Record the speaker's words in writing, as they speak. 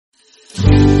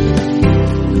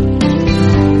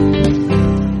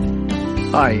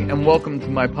Hi, and welcome to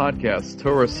my podcast,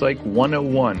 Torah Psych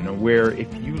 101, where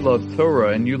if you love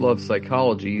Torah and you love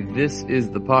psychology, this is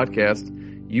the podcast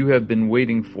you have been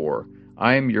waiting for.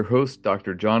 I am your host,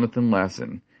 Dr. Jonathan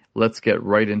Lassen. Let's get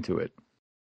right into it.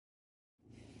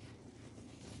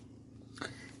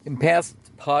 In past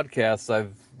podcasts,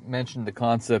 I've mentioned the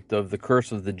concept of the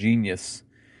curse of the genius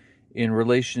in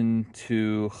relation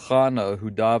to Chana, who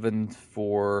davened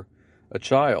for a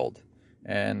child.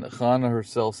 And Chana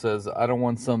herself says, I don't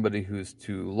want somebody who's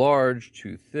too large,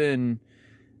 too thin.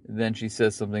 Then she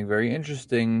says something very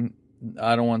interesting.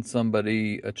 I don't want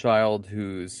a child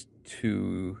who's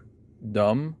too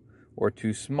dumb or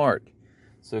too smart.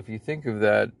 So if you think of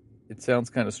that, it sounds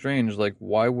kind of strange. Like,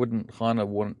 why wouldn't Chana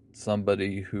want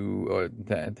somebody to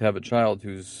have a child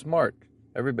who's smart?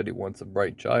 Everybody wants a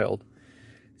bright child.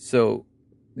 So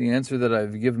the answer that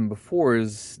I've given before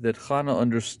is that Chana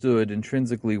understood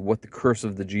intrinsically what the curse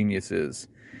of the genius is,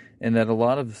 and that a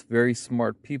lot of very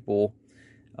smart people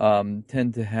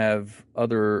tend to have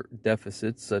other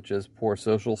deficits, such as poor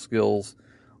social skills,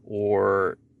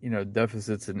 or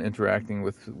deficits in interacting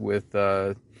with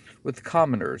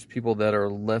commoners, people that are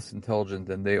less intelligent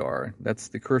than they are. That's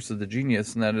the curse of the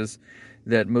genius, and that is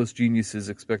that most geniuses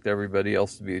expect everybody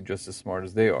else to be just as smart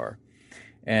as they are,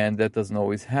 and that doesn't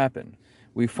always happen.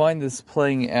 We find this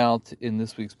playing out in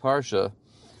this week's Parsha,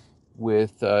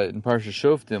 in Parsha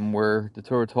Shoftim, where the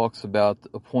Torah talks about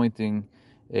appointing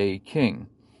a king.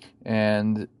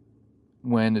 And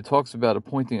when it talks about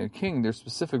appointing a king, there's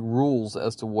specific rules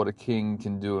as to what a king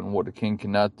can do and what a king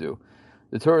cannot do.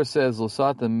 The Torah says,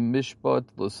 Losata mishpat,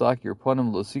 losakir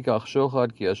panim, losikach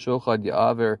shochad, ki ha-shochad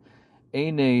ya'aver,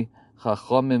 eine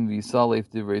chachamim v'yisalef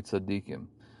divrei tzadikim.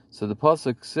 So the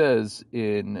pasuk says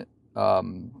in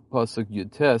pasuk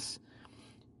Yutes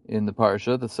in the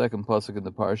parsha, the second pasuk in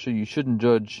the parsha, you shouldn't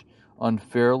judge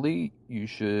unfairly, you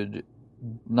should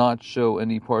not show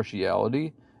any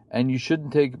partiality, and you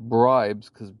shouldn't take bribes,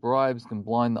 because bribes can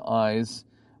blind the eyes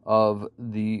of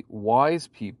the wise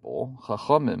people,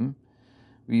 chachamim,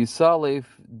 v'yisalef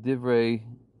divrei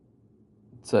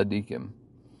tzadikim.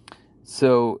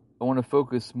 So I want to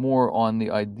focus more on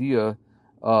the idea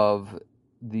of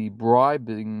the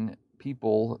bribing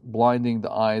people, blinding the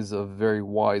eyes of very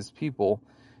wise people.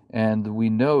 And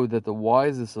we know that the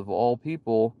wisest of all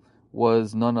people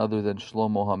was none other than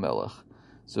Shlomo HaMelech.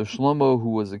 So Shlomo,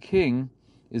 who was a king,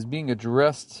 is being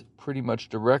addressed pretty much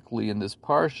directly in this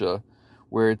parsha,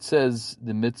 where it says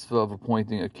the mitzvah of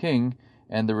appointing a king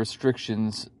and the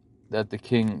restrictions that the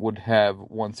king would have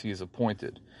once he is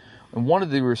appointed. And one of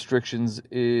the restrictions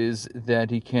is that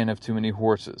he can't have too many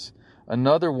horses.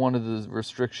 Another one of the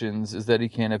restrictions is that he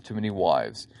can't have too many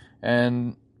wives.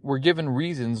 And we're given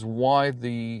reasons why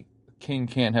the king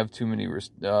can't have too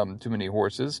many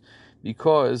horses,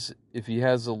 because if he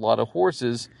has a lot of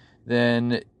horses,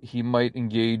 then he might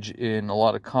engage in a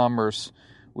lot of commerce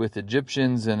with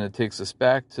Egyptians, and it takes us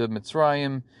back to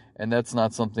Mitzrayim, and that's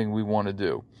not something we want to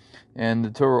do. And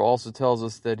the Torah also tells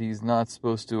us that he's not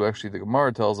supposed to, actually the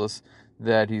Gemara tells us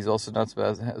that he's also not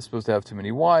supposed to have too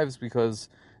many wives, because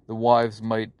the wives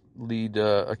might lead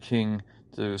a king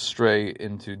to stray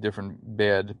into different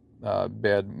bad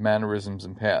mannerisms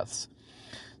and paths.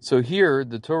 So here,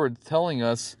 the Torah is telling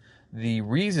us the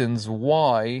reasons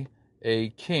why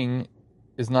a king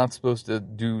is not supposed to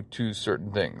do two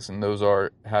certain things, and those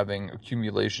are having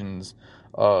accumulations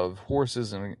of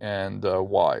horses and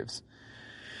wives.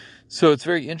 So it's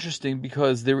very interesting,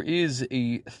 because there is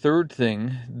a third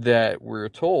thing that we're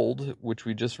told, which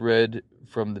we just read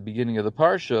from the beginning of the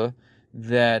Parsha,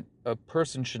 that a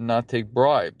person should not take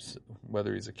bribes,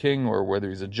 whether he's a king or whether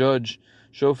he's a judge,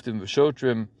 shoftim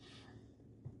v'shotrim.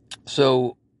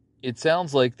 So it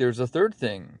sounds like there's a third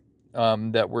thing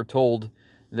that we're told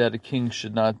that a king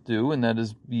should not do, and that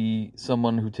is be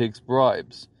someone who takes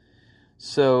bribes.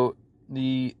 So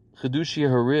the Chidushei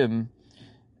HaRim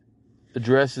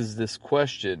addresses this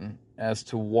question as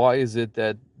to why is it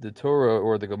that the Torah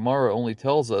or the Gemara only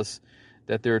tells us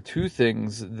that there are two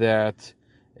things that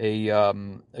a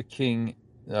king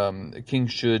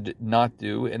should not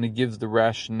do, and it gives the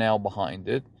rationale behind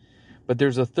it. But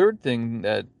there's a third thing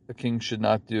that a king should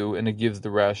not do, and it gives the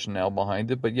rationale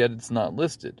behind it, but yet it's not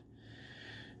listed.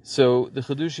 So the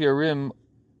Chidushei HaRim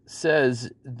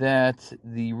says that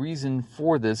the reason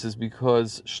for this is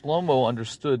because Shlomo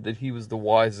understood that he was the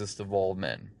wisest of all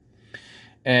men.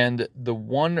 And the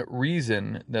one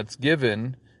reason that's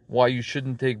given why you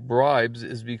shouldn't take bribes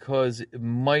is because it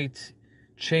might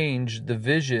change the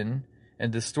vision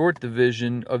and distort the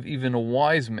vision of even a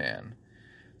wise man.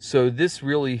 So this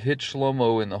really hit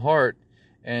Shlomo in the heart,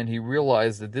 and he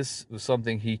realized that this was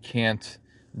something he can't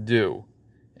do.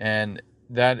 And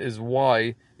that is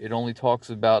why it only talks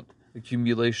about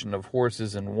accumulation of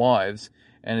horses and wives,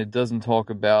 and it doesn't talk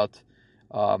about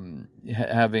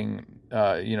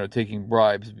taking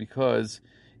bribes, because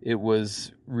it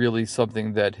was really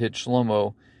something that hit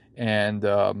Shlomo, and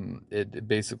it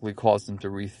basically caused him to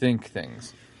rethink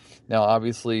things. Now,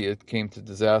 obviously, it came to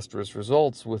disastrous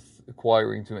results with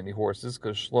acquiring too many horses,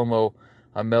 because Shlomo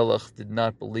HaMelech did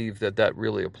not believe that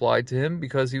really applied to him,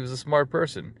 because he was a smart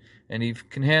person, and he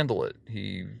can handle it.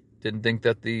 He didn't think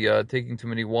that the taking too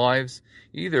many wives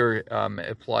either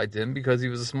applied to him, because he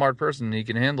was a smart person and he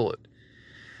can handle it.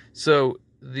 So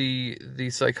the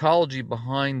psychology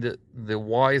behind the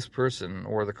wise person,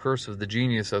 or the curse of the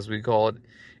genius as we call it,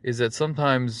 is that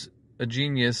sometimes a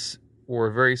genius or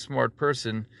a very smart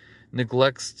person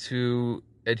neglects to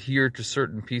adhere to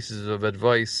certain pieces of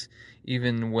advice,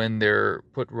 even when they're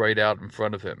put right out in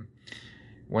front of him.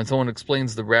 When someone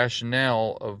explains the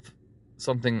rationale of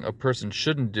something a person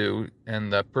shouldn't do,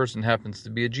 and that person happens to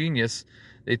be a genius,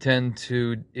 they tend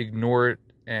to ignore it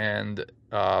and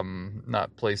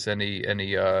not place any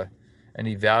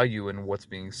value in what's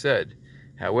being said.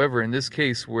 However, in this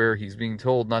case where he's being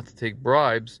told not to take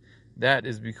bribes, that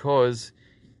is because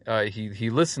he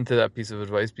listened to that piece of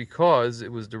advice, because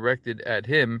it was directed at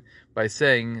him by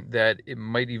saying that it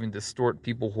might even distort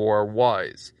people who are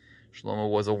wise. Shlomo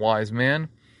was a wise man,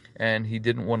 and he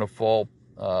didn't want to fall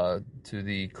to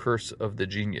the curse of the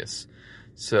genius.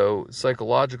 So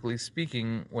psychologically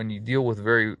speaking, when you deal with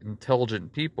very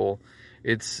intelligent people,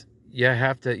 you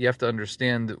have to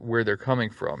understand where they're coming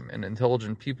from. And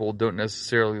intelligent people don't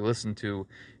necessarily listen to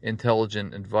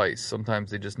intelligent advice. Sometimes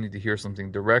they just need to hear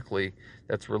something directly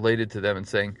that's related to them and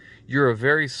saying, you're a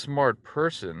very smart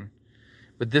person,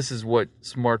 but this is what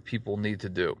smart people need to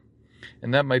do.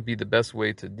 And that might be the best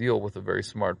way to deal with a very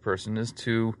smart person, is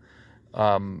to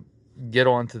get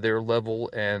onto their level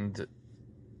and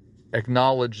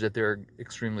acknowledge that they're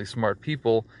extremely smart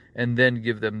people, and then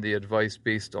give them the advice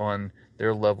based on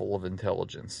their level of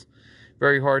intelligence.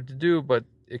 Very hard to do, but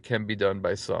it can be done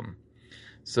by some.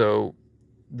 So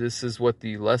this is what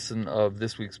the lesson of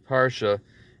this week's Parsha,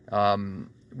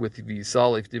 with the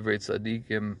Salif Divrei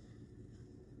Tzadikim,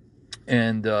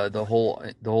 and the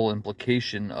whole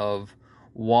implication of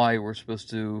why we're supposed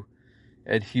to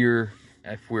adhere,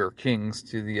 if we're kings,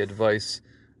 to the advice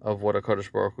of what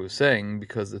HaKadosh Baruch Hu is saying,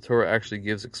 because the Torah actually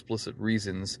gives explicit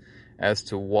reasons as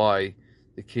to why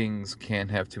the kings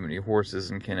can't have too many horses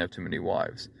and can't have too many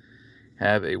wives.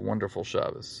 Have a wonderful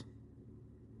Shabbos.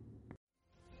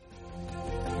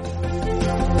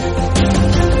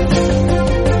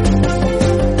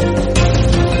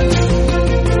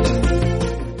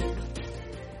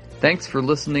 Thanks for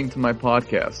listening to my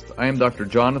podcast. I am Dr.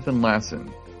 Jonathan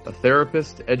Lasson, a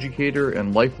therapist, educator,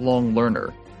 and lifelong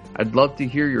learner. I'd love to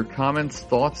hear your comments,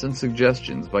 thoughts, and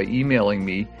suggestions by emailing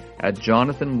me at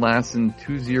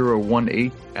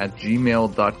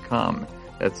jonathanlasson2018@gmail.com.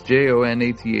 That's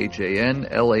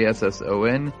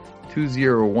JONATHANLASSON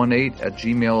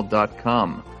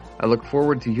 2018@gmail.com. I look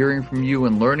forward to hearing from you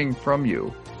and learning from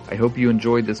you. I hope you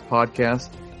enjoyed this podcast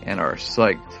and are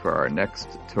psyched for our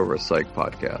next Torah Psych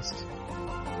podcast.